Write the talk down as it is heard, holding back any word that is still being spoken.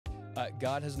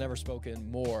God has never spoken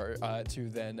more to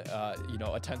than a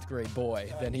 10th grade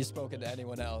boy than he's spoken to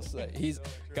anyone else.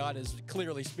 God is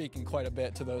clearly speaking quite a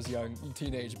bit to those young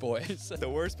teenage boys. The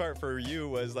worst part for you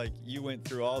was like you went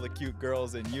through all the cute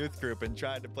girls in youth group and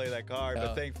tried to play that card,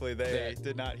 but thankfully they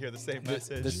did not hear the same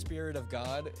message. The Spirit of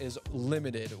God is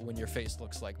limited when your face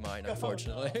looks like mine,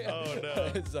 unfortunately. Oh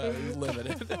no. It's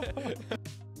limited.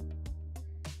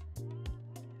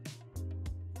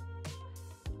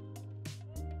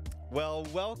 Well,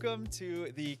 welcome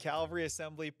to the Calvary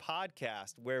Assembly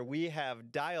podcast, where we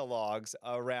have dialogues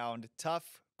around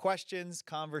tough questions,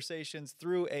 conversations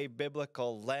through a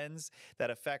biblical lens that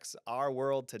affects our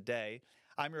world today.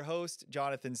 I'm your host,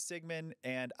 Jonathan Sigmund,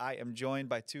 and I am joined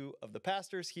by two of the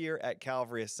pastors here at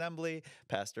Calvary Assembly,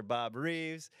 Pastor Bob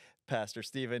Reeves, Pastor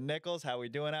Stephen Nichols. How are we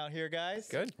doing out here, guys?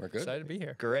 Good. We're good. Excited to be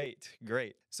here. Great.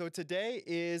 So today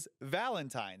is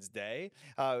Valentine's Day,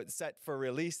 set for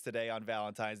release today on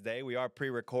Valentine's Day. We are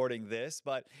pre-recording this,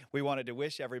 but we wanted to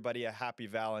wish everybody a happy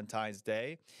Valentine's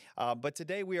Day. But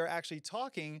today we are actually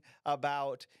talking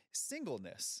about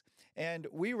singleness. And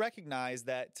we recognize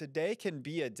that today can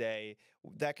be a day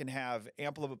that can have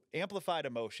amplified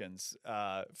emotions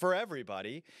for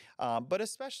everybody, but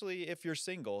especially if you're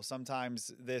single.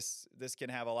 Sometimes this can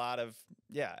have a lot of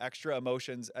extra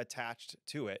emotions attached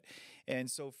to it. And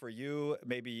so for you,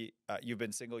 maybe you've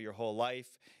been single your whole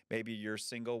life. Maybe you're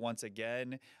single once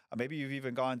again. Maybe you've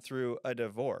even gone through a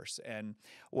divorce. And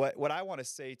what I want to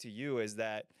say to you is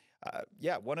that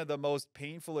one of the most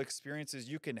painful experiences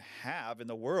you can have in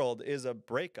the world is a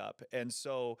breakup. And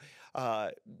so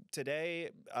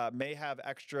today may have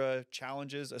extra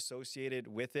challenges associated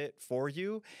with it for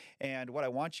you. And what I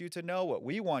want you to know, what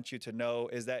we want you to know,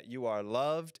 is that you are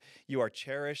loved, you are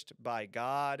cherished by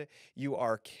God, you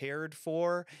are cared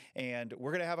for. And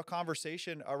we're going to have a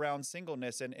conversation around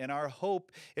singleness. And our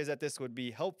hope is that this would be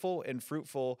helpful and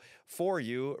fruitful for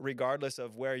you, regardless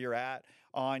of where you're at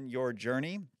on your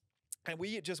journey. And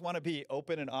we just want to be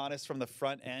open and honest from the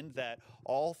front end that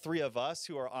all three of us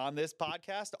who are on this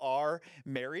podcast are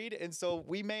married. And so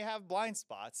we may have blind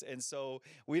spots. And so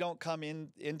we don't come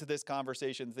into this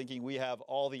conversation thinking we have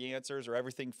all the answers or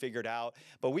everything figured out.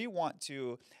 But we want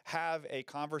to have a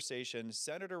conversation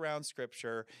centered around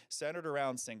Scripture, centered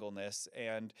around singleness,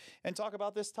 and talk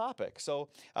about this topic. So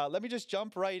let me just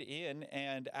jump right in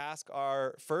and ask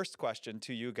our first question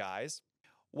to you guys.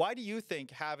 Why do you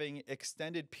think having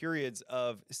extended periods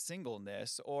of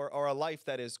singleness or a life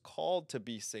that is called to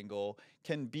be single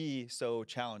can be so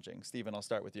challenging? Stephen, I'll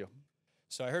start with you.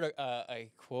 So I heard a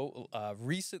quote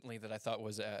recently that I thought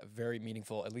was very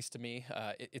meaningful, at least to me.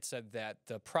 It said that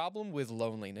the problem with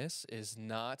loneliness is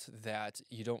not that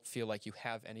you don't feel like you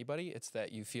have anybody, it's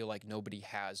that you feel like nobody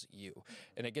has you.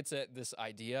 And it gets at this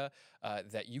idea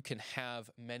that you can have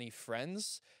many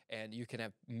friends and you can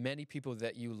have many people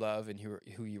that you love and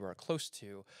who you are close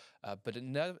to, but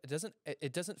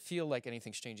it doesn't feel like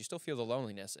anything's changed. You still feel the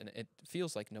loneliness, and it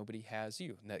feels like nobody has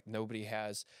you, that nobody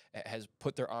has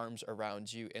put their arms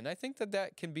around you. And I think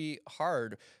that can be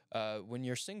hard when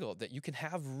you're single, that you can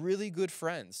have really good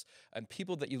friends and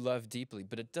people that you love deeply,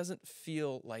 but it doesn't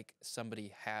feel like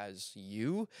somebody has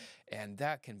you. And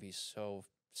that can be so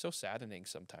saddening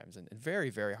sometimes, and very,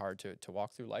 very hard to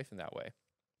walk through life in that way.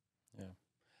 Yeah.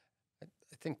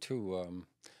 I think, too,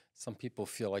 some people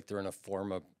feel like they're in a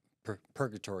form of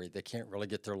purgatory. They can't really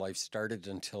get their life started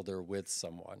until they're with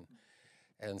someone.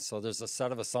 And so there's a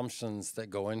set of assumptions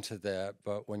that go into that,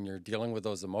 but when you're dealing with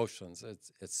those emotions,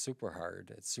 it's super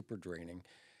hard, it's super draining,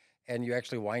 and you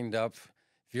actually wind up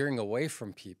veering away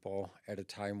from people at a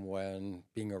time when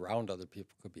being around other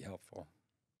people could be helpful.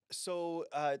 So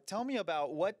tell me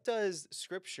about, what does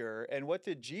Scripture and what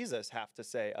did Jesus have to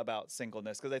say about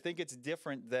singleness? Because I think it's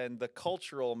different than the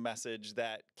cultural message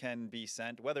that can be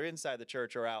sent, whether inside the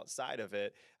church or outside of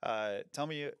it. Tell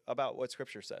me about what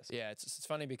Scripture says. Yeah, it's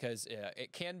funny because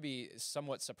it can be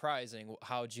somewhat surprising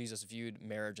how Jesus viewed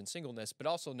marriage and singleness, but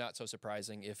also not so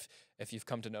surprising if you've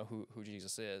come to know who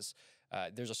Jesus is.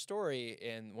 There's a story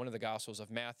in one of the Gospels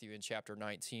of Matthew in chapter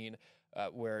 19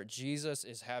 where Jesus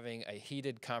is having a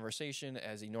heated conversation,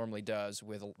 as he normally does,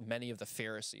 with many of the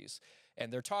Pharisees.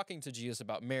 And they're talking to Jesus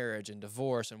about marriage and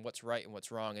divorce and what's right and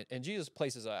what's wrong. And Jesus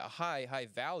places a high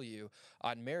value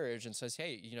on marriage and says,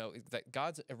 hey, that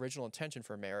God's original intention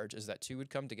for marriage is that two would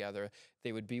come together,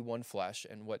 they would be one flesh,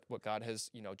 and what God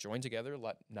has joined together,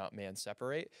 let not man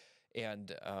separate.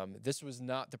 And this was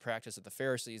not the practice of the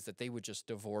Pharisees, that they would just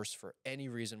divorce for any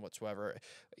reason whatsoever,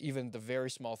 even the very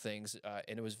small things.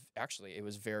 And it was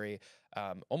very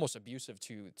almost abusive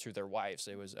to their wives.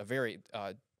 It was a very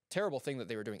terrible thing that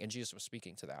they were doing, and Jesus was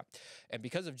speaking to that. And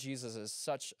because of Jesus'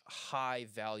 such high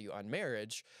value on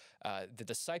marriage, the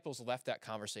disciples left that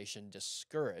conversation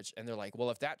discouraged, and they're like,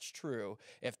 well, if that's true,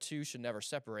 if two should never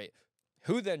separate,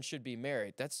 who then should be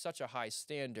married? That's such a high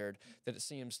standard that it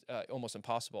seems almost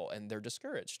impossible, and they're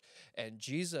discouraged. And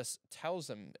Jesus tells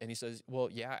them, and he says, well,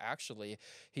 yeah, actually,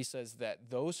 he says that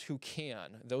those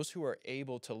who are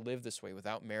able to live this way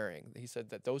without marrying, he said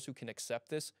that those who can accept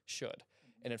this should.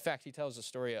 And in fact, he tells a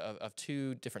story of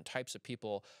two different types of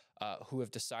people who have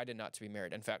decided not to be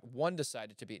married. In fact, one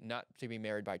decided not to be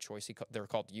married by choice. They're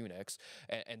called eunuchs,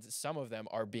 and some of them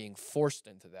are being forced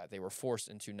into that. They were forced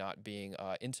into not being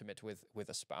intimate with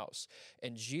a spouse.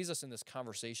 And Jesus, in this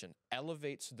conversation,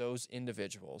 elevates those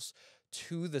individuals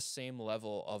to the same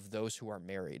level of those who are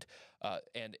married.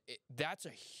 That's a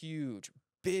huge,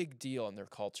 big deal in their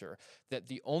culture, that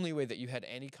the only way that you had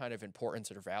any kind of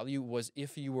importance or value was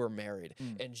if you were married.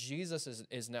 And Jesus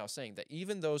is now saying that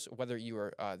even those, whether you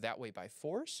were that way by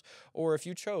force or if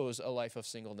you chose a life of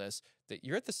singleness, that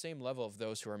you're at the same level of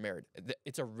those who are married.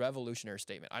 It's a revolutionary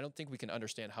statement. I don't think we can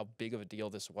understand how big of a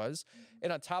deal this was.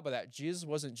 And on top of that, Jesus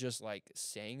wasn't just like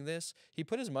saying this. He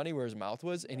put his money where his mouth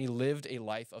was, and he lived a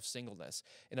life of singleness.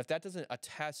 And if that doesn't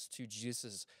attest to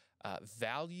Jesus'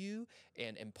 value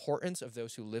and importance of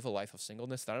those who live a life of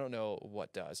singleness, then I don't know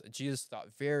what does. Jesus thought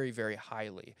very, very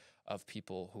highly of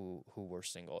people who were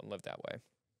single and lived that way.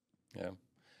 Yeah,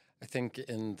 I think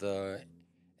in the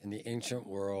ancient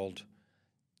world,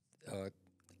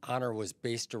 honor was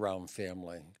based around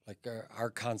family. Like our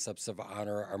concepts of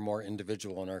honor are more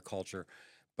individual in our culture,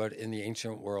 but in the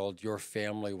ancient world, your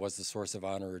family was the source of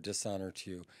honor or dishonor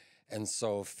to you. And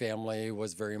so family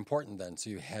was very important then. So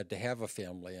you had to have a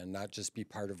family and not just be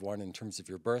part of one in terms of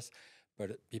your birth,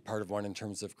 but be part of one in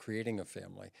terms of creating a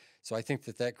family. So I think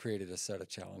that created a set of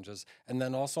challenges. And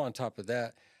then also on top of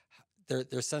that,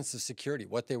 their sense of security,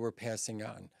 what they were passing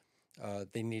on.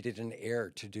 They needed an heir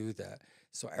to do that.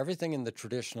 So everything in the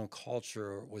traditional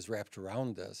culture was wrapped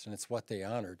around this, and it's what they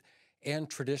honored. And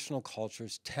traditional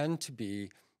cultures tend to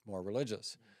be more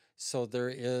religious. So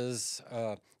there's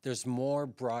more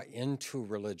brought into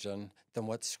religion than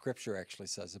what Scripture actually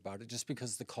says about it, just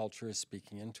because the culture is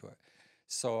speaking into it.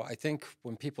 So I think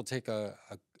when people take a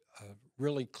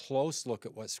really close look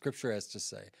at what Scripture has to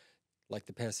say, like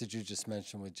the passage you just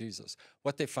mentioned with Jesus,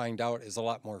 what they find out is a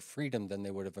lot more freedom than they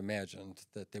would have imagined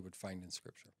that they would find in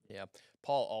Scripture. Yeah.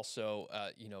 Paul also,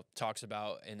 talks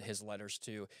about in his letters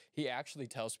too, he actually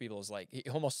tells people, he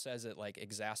almost says it like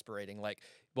exasperating, like,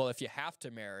 well, if you have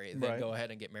to marry, then go ahead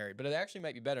and get married. But it actually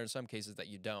might be better in some cases that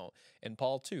you don't. And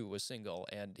Paul too was single,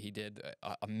 and he did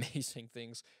amazing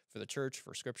things for the church,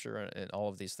 for Scripture, and all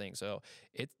of these things. So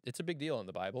it's a big deal in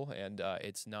the Bible, and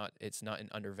it's not an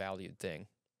undervalued thing.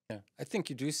 Yeah, I think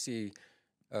you do see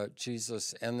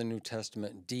Jesus and the New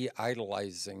Testament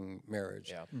de-idolizing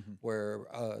marriage, where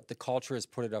the culture has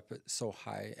put it up so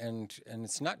high. And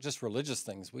it's not just religious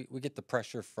things. We get the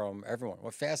pressure from everyone.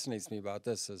 What fascinates me about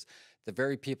this is the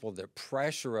very people that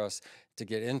pressure us to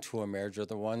get into a marriage are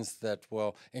the ones that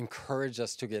will encourage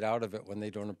us to get out of it when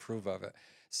they don't approve of it.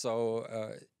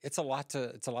 So it's a lot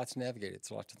to navigate.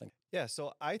 It's a lot to think. Yeah,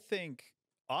 so I think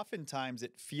oftentimes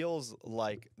it feels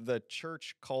like the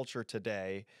church culture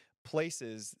today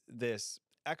places this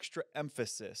extra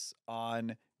emphasis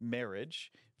on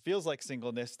marriage. Feels like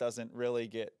singleness doesn't really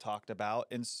get talked about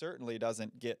and certainly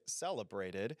doesn't get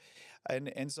celebrated.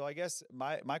 And so I guess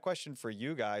my question for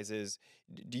you guys is,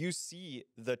 do you see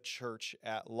the church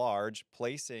at large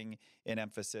placing an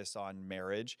emphasis on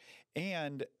marriage?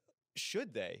 And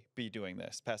should they be doing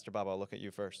this? Pastor Bob, I'll look at you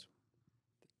first.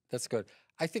 That's good.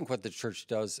 I think what the church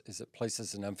does is it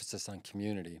places an emphasis on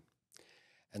community.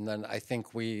 And then I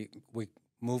think we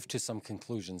move to some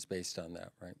conclusions based on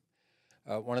that, right?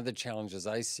 One of the challenges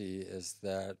I see is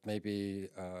that maybe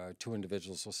two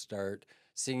individuals will start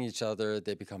seeing each other,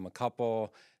 they become a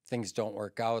couple, things don't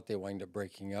work out, they wind up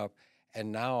breaking up,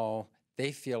 and now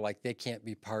they feel like they can't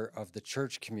be part of the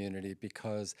church community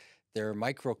because their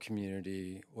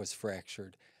micro-community was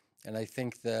fractured. And I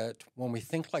think that when we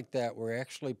think like that, we're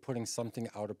actually putting something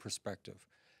out of perspective.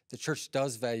 The church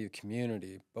does value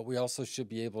community, but we also should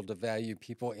be able to value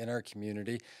people in our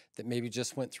community that maybe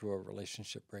just went through a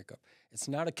relationship breakup. It's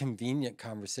not a convenient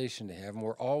conversation to have, and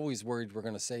we're always worried we're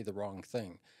going to say the wrong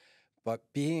thing. But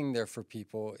being there for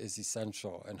people is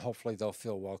essential, and hopefully they'll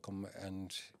feel welcome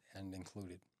and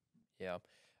included. Yeah.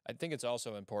 I think it's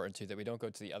also important, too, that we don't go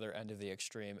to the other end of the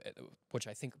extreme, which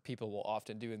I think people will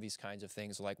often do in these kinds of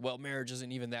things, like, well, marriage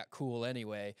isn't even that cool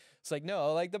anyway. It's like,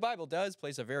 no, like the Bible does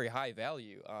place a very high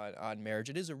value on marriage.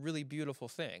 It is a really beautiful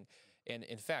thing. And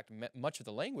in fact, much of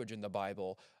the language in the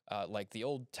Bible, like the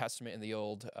Old Testament and the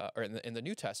or in the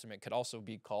New Testament, could also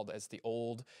be called as the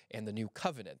Old and the New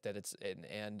Covenant. That it's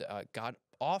and God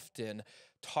often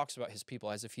talks about his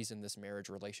people as if he's in this marriage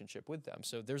relationship with them.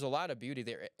 So there's a lot of beauty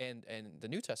there. And the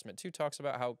New Testament too talks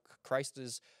about how Christ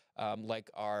is like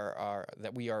our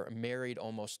that we are married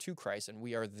almost to Christ, and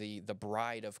we are the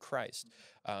bride of Christ.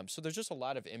 So there's just a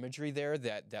lot of imagery there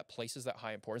that places that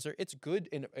high importance there. It's good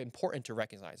and important to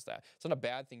recognize that. It's not a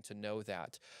bad thing to know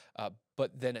that,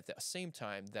 but then at the same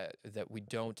time that we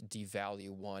don't devalue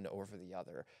one over the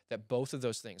other. That both of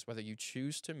those things, whether you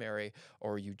choose to marry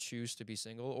or you choose to be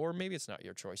single, or maybe it's not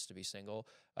your choice to be single,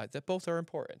 that both are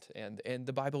important, and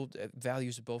the Bible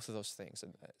values both of those things,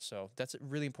 and so that's a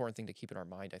really important thing to keep in our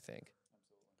mind, I think.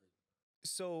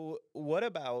 So, what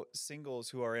about singles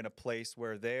who are in a place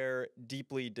where they're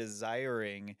deeply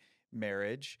desiring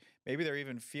marriage? Maybe they're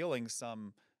even feeling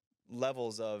some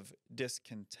levels of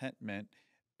discontentment.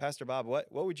 Pastor Bob,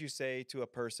 what would you say to a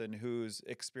person who's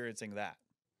experiencing that?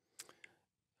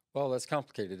 Well, that's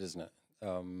complicated, isn't it?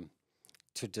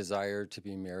 To desire to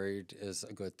be married is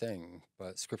a good thing,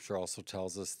 but Scripture also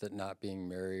tells us that not being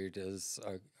married is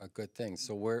a good thing.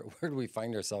 So where do we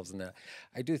find ourselves in that?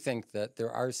 I do think that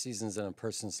there are seasons in a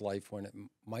person's life when it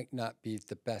might not be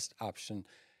the best option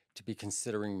to be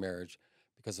considering marriage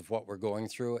because of what we're going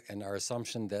through and our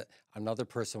assumption that another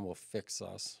person will fix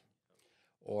us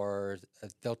or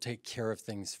they'll take care of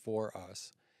things for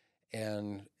us.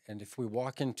 And if we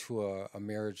walk into a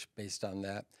marriage based on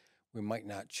that, we might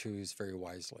not choose very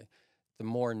wisely. The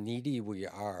more needy we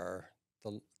are,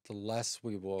 the less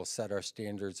we will set our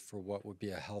standards for what would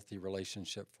be a healthy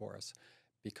relationship for us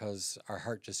because our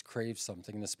heart just craves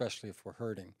something, and especially if we're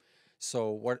hurting.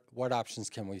 So what options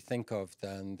can we think of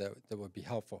then that would be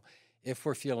helpful? If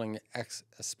we're feeling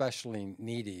especially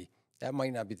needy, that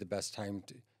might not be the best time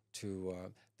to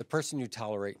the person you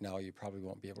tolerate now, you probably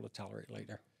won't be able to tolerate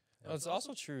later. Well, it's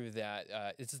also true that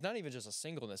it's not even just a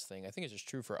singleness thing. I think it's just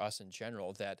true for us in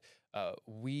general that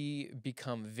we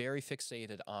become very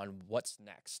fixated on what's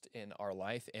next in our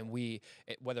life. And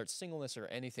whether it's singleness or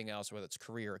anything else, whether it's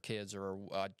career or kids or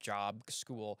job,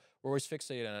 school, we're always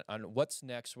fixated on what's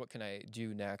next, what can I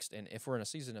do next? And if we're in a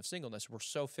season of singleness, we're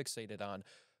so fixated on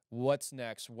what's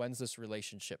next, when's this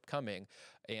relationship coming?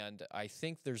 And I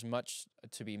think there's much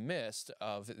to be missed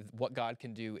of what God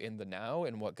can do in the now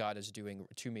and what God is doing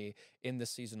to me in the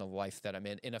season of life that I'm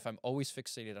in. And if I'm always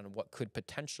fixated on what could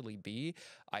potentially be,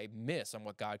 I miss on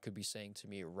what God could be saying to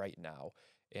me right now.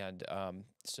 And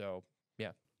so,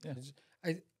 yeah.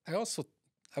 I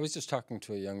was just talking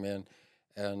to a young man,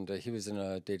 and he was in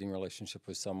a dating relationship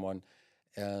with someone,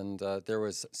 and there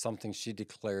was something she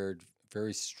declared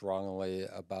very strongly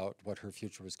about what her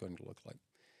future was going to look like.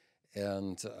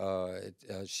 And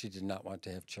she did not want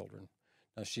to have children.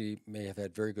 Now, she may have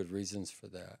had very good reasons for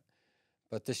that,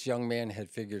 but this young man had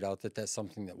figured out that that's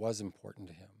something that was important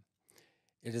to him.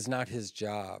 It is not his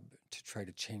job to try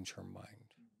to change her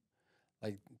mind.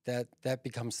 Like that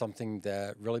becomes something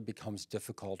that really becomes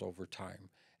difficult over time,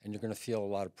 and you're going to feel a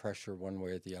lot of pressure one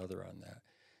way or the other on that.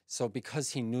 So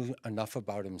because he knew enough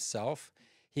about himself,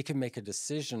 he can make a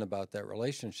decision about that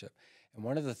relationship. And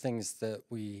one of the things that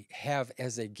we have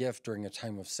as a gift during a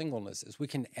time of singleness is we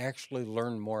can actually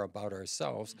learn more about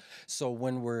ourselves. So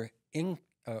when we're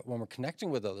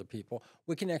connecting with other people,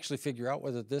 we can actually figure out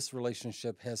whether this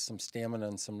relationship has some stamina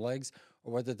and some legs,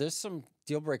 or whether there's some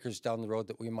deal breakers down the road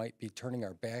that we might be turning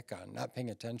our back on, not paying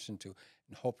attention to,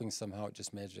 and hoping somehow it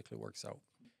just magically works out.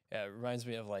 Yeah, it reminds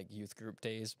me of like youth group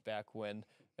days back when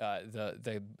either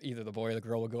the boy or the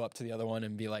girl will go up to the other one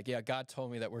and be like, yeah, God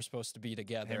told me that we're supposed to be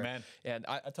together. Amen. And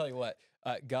I tell you what,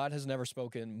 God has never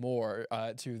spoken more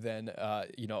to than a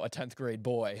 10th grade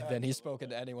boy than he's spoken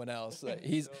to anyone else.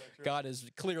 God is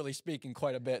clearly speaking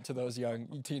quite a bit to those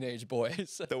young teenage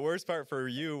boys. The worst part for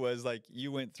you was like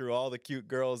you went through all the cute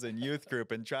girls in youth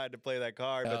group and tried to play that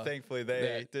card, but thankfully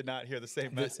they did not hear the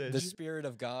same message. The Spirit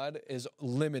of God is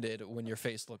limited when your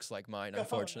face looks like mine,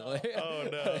 unfortunately. Oh,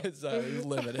 no. It's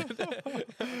limited.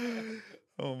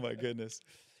 Oh, my goodness.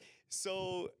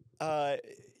 So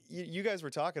you guys were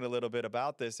talking a little bit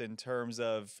about this in terms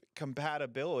of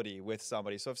compatibility with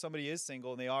somebody. So if somebody is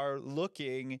single and they are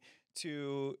looking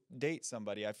to date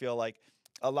somebody, I feel like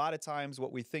a lot of times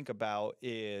what we think about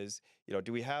is,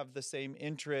 do we have the same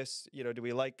interests? Do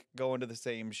we like going to the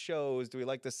same shows? Do we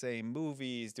like the same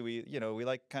movies? Do we, we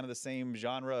like kind of the same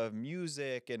genre of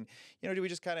music? And, do we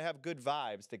just kind of have good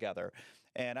vibes together?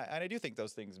 And I do think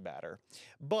those things matter.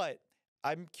 But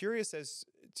I'm curious as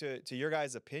to your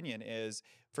guys' opinion is,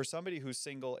 for somebody who's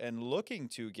single and looking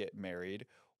to get married,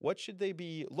 what should they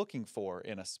be looking for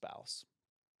in a spouse?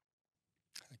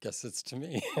 I guess it's to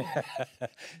me.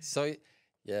 So,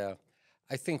 yeah,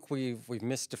 I think we've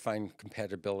misdefined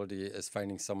compatibility as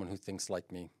finding someone who thinks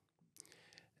like me,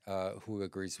 who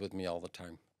agrees with me all the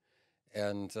time,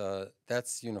 and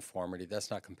that's uniformity. That's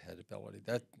not compatibility.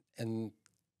 And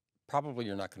probably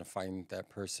you're not going to find that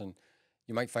person.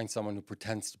 You might find someone who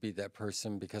pretends to be that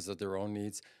person because of their own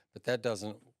needs, but that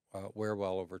doesn't wear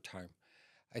well over time.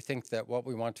 I think that what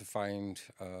we want to find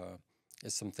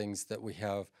is some things that we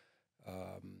have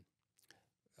um,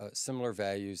 similar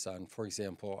values on. For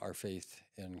example, our faith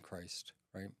in Christ.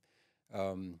 Right?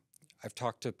 Um, I've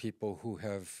talked to people who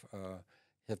have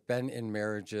been in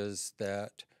marriages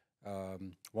that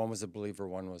one was a believer,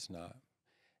 one was not.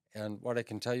 And what I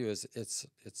can tell you is it's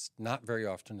not very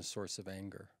often a source of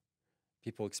anger.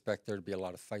 People expect there to be a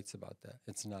lot of fights about that.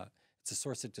 It's not. It's a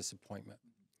source of disappointment.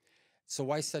 So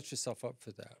why set yourself up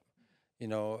for that?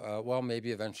 Well,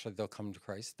 maybe eventually they'll come to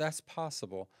Christ. That's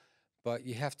possible. But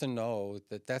you have to know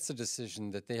that that's a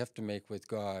decision that they have to make with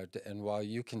God. And while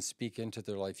you can speak into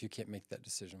their life, you can't make that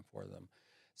decision for them.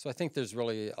 So I think there's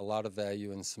really a lot of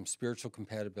value in some spiritual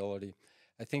compatibility.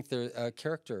 I think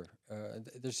character.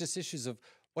 There's just issues of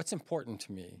what's important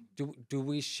to me. Do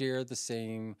we share the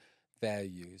same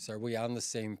values? Are we on the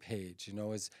same page?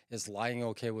 Is lying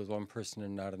okay with one person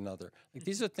and not another? Like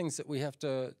these are things that we have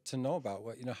to know about.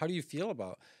 How do you feel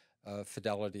about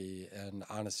fidelity and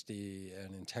honesty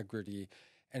and integrity?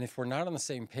 And if we're not on the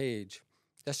same page,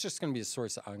 that's just going to be a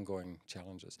source of ongoing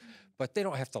challenges. But they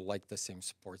don't have to like the same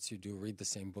sports you do, read the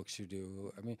same books you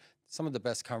do. I mean, some of the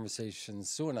best conversations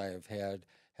Sue and I have had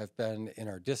have been in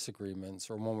our disagreements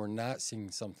or when we're not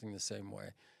seeing something the same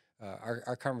way.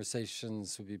 Our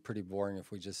conversations would be pretty boring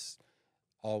if we just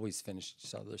always finished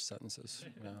each other's sentences.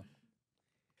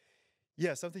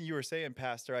 Yeah, something you were saying,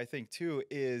 Pastor, I think too,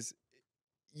 is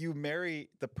you marry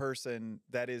the person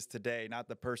that is today, not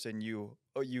the person you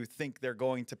think they're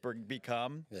going to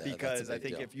become. Yeah, because I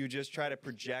think deal. if you just try to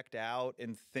project out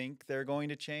and think they're going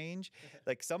to change,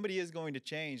 like somebody is going to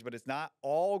change, but it's not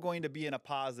all going to be in a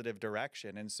positive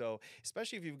direction. And so,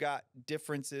 especially if you've got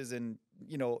differences in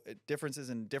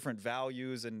different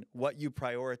values and what you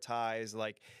prioritize,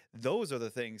 like those are the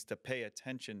things to pay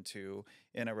attention to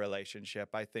in a relationship,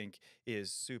 I think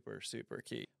is super, super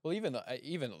key. Well, even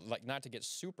like not to get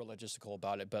super logistical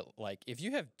about it, but like if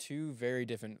you have two very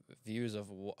different views of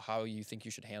how you think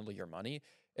you should handle your money,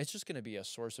 it's just going to be a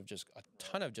source of just a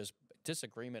ton of just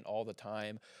disagreement all the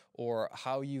time, or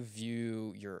how you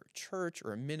view your church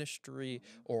or ministry,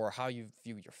 or how you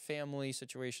view your family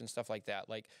situation, stuff like that.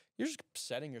 Like you're just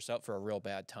setting yourself for a real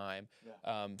bad time.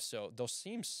 Yeah. So those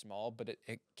seem small, but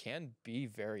it can be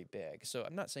very big. So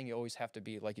I'm not saying you always have to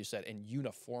be, like you said, in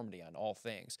uniformity on all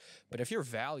things. But if your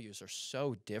values are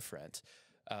so different,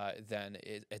 then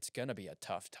it's going to be a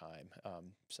tough time.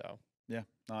 Yeah,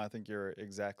 no, I think you're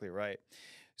exactly right.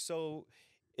 So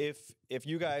if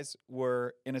you guys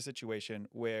were in a situation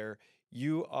where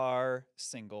you are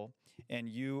single and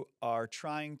you are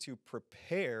trying to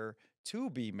prepare to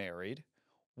be married,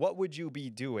 what would you be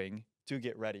doing to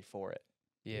get ready for it?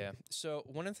 Yeah. So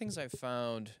one of the things I've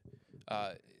found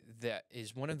that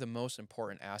is one of the most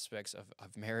important aspects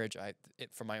of marriage,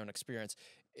 from my own experience,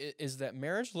 is that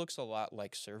marriage looks a lot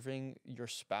like serving your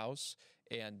spouse.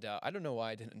 And I don't know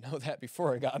why I didn't know that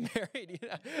before I got married.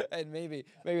 And maybe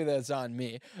that's on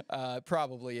me.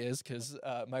 Probably is, because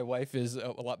my wife is a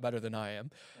lot better than I am.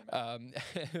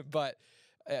 But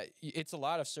it's a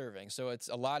lot of serving. So it's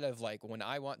a lot of like when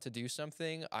I want to do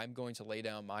something, I'm going to lay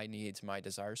down my needs, my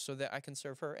desires, so that I can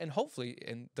serve her. And hopefully,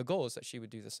 and the goal is that she would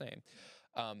do the same.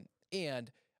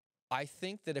 And I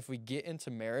think that if we get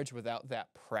into marriage without that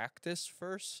practice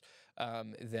first,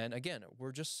 then again,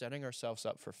 we're just setting ourselves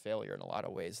up for failure in a lot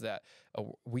of ways. That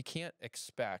we can't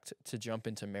expect to jump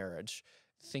into marriage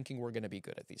thinking we're going to be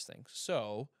good at these things.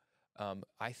 So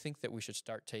I think that we should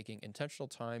start taking intentional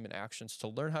time and actions to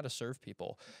learn how to serve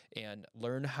people and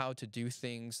learn how to do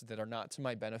things that are not to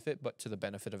my benefit, but to the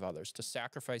benefit of others, to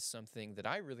sacrifice something that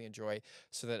I really enjoy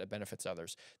so that it benefits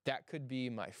others. That could be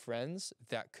my friends.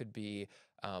 That could be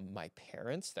my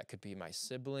parents, that could be my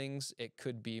siblings, it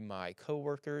could be my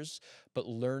coworkers, but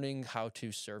learning how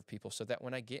to serve people so that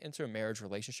when I get into a marriage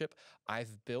relationship,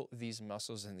 I've built these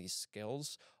muscles and these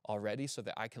skills already so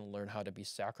that I can learn how to be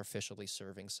sacrificially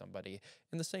serving somebody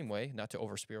in the same way, not to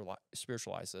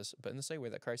over-spiritualize this, but in the same way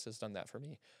that Christ has done that for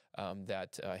me,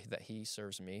 that he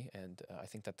serves me, and I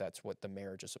think that that's what the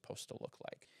marriage is supposed to look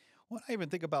like. What I even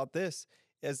think about this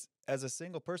as a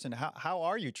single person, how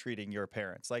are you treating your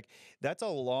parents? Like, that's a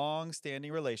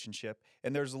long-standing relationship,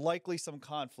 and there's likely some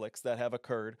conflicts that have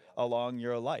occurred along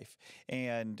your life.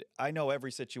 And I know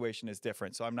every situation is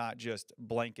different, so I'm not just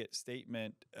blanket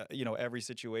statement, every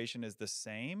situation is the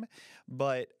same,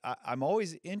 but I'm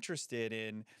always interested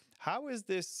in, how is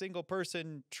this single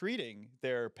person treating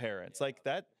their parents? Like,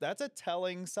 that's a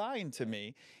telling sign to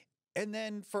me. And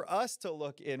then for us to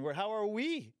look inward, how are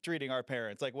we treating our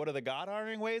parents? Like, what are the God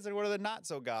honoring ways and what are the not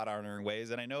so God honoring ways?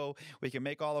 And I know we can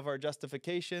make all of our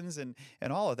justifications and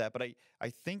all of that, but I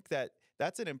think that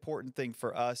that's an important thing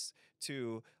for us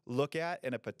to look at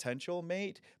in a potential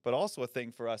mate, but also a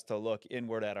thing for us to look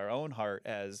inward at our own heart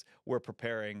as we're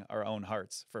preparing our own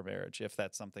hearts for marriage, if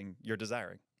that's something you're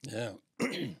desiring. Yeah.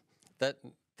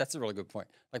 That's a really good point.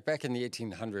 Like back in the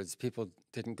 1800s, people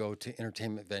didn't go to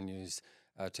entertainment venues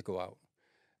to go out.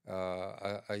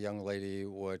 A young lady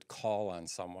would call on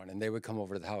someone, and they would come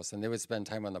over to the house, and they would spend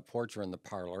time on the porch or in the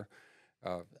parlor.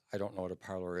 I don't know what a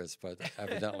parlor is, but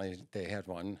evidently they had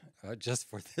one just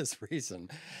for this reason.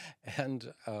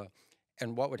 And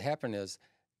what would happen is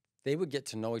they would get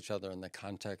to know each other in the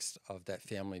context of that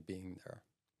family being there,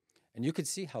 and you could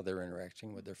see how they're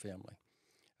interacting with their family.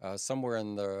 Somewhere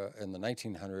in the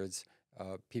 1900s,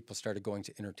 people started going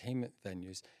to entertainment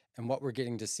venues, and what we're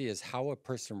getting to see is how a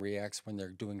person reacts when they're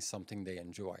doing something they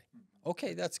enjoy.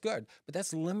 Okay, that's good, but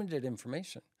that's limited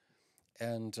information.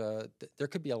 And there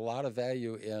could be a lot of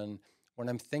value in, when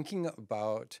I'm thinking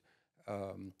about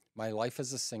my life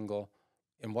as a single,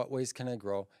 in what ways can I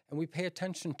grow? And we pay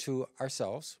attention to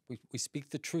ourselves. We speak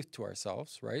the truth to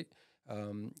ourselves, right?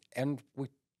 And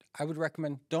I would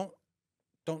recommend, don't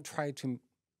try to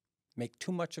make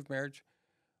too much of marriage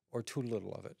or too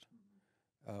little of it.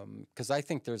 Because I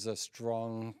think there's a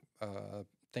strong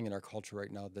thing in our culture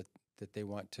right now that they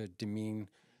want to demean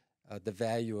the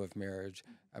value of marriage.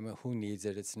 I mean, who needs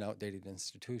it? It's an outdated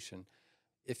institution.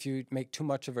 If you make too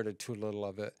much of it or too little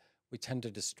of it, we tend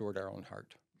to distort our own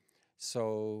heart.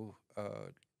 So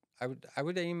I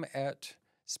would aim at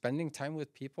spending time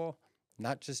with people,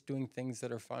 not just doing things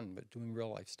that are fun, but doing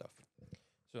real life stuff.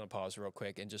 So I'm going to pause real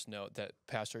quick and just note that,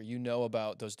 Pastor, you know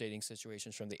about those dating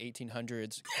situations from the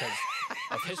 1800s because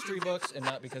of history books and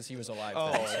not because he was alive.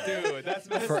 Dude, that's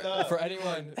messed up. For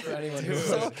anyone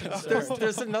who's concerned.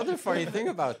 There's another funny thing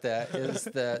about that is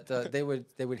that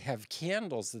they would have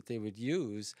candles that they would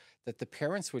use, that the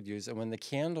parents would use, and when the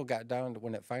candle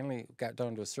when it finally got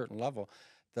down to a certain level,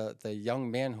 the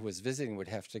young man who was visiting would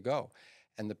have to go.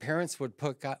 And the parents would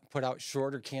put out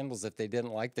shorter candles if they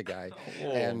didn't like the guy,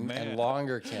 and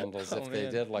longer candles if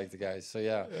they did like the guy. So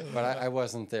yeah, but I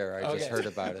wasn't there. I just heard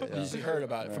about it. Yeah. You heard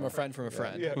about it from a friend from a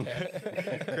friend. Yeah.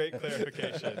 Okay. Great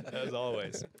clarification, as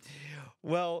always.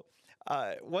 Well,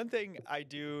 one thing I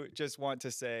do just want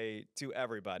to say to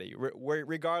everybody,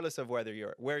 regardless of where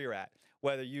you're at,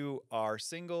 whether you are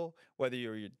single, whether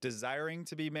you're desiring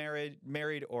to be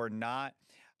married or not,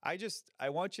 I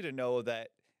want you to know that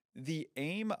the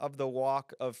aim of the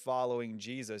walk of following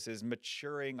Jesus is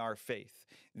maturing our faith.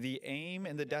 The aim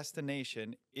and the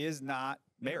destination is not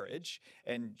marriage,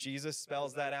 and Jesus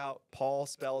spells that out. Paul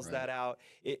spells that out.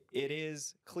 It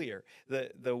is clear.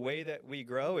 The way that we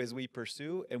grow is we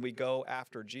pursue and we go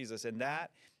after Jesus, and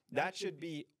that should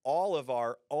be all of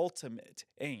our ultimate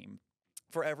aim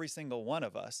for every single one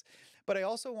of us. But I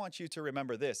also want you to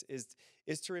remember this,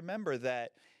 is to remember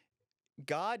that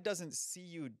God doesn't see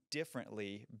you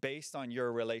differently based on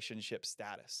your relationship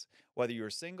status, whether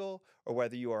you're single or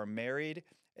whether you are married.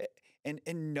 And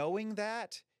knowing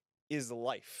that is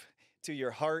life to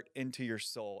your heart and to your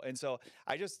soul. And so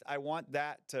I want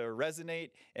that to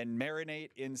resonate and marinate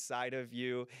inside of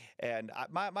you. And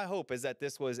my hope is that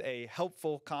this was a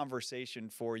helpful conversation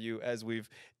for you as we've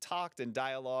talked and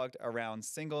dialogued around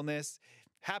singleness.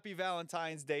 Happy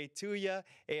Valentine's Day to you,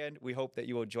 and we hope that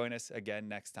you will join us again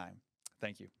next time.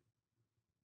 Thank you.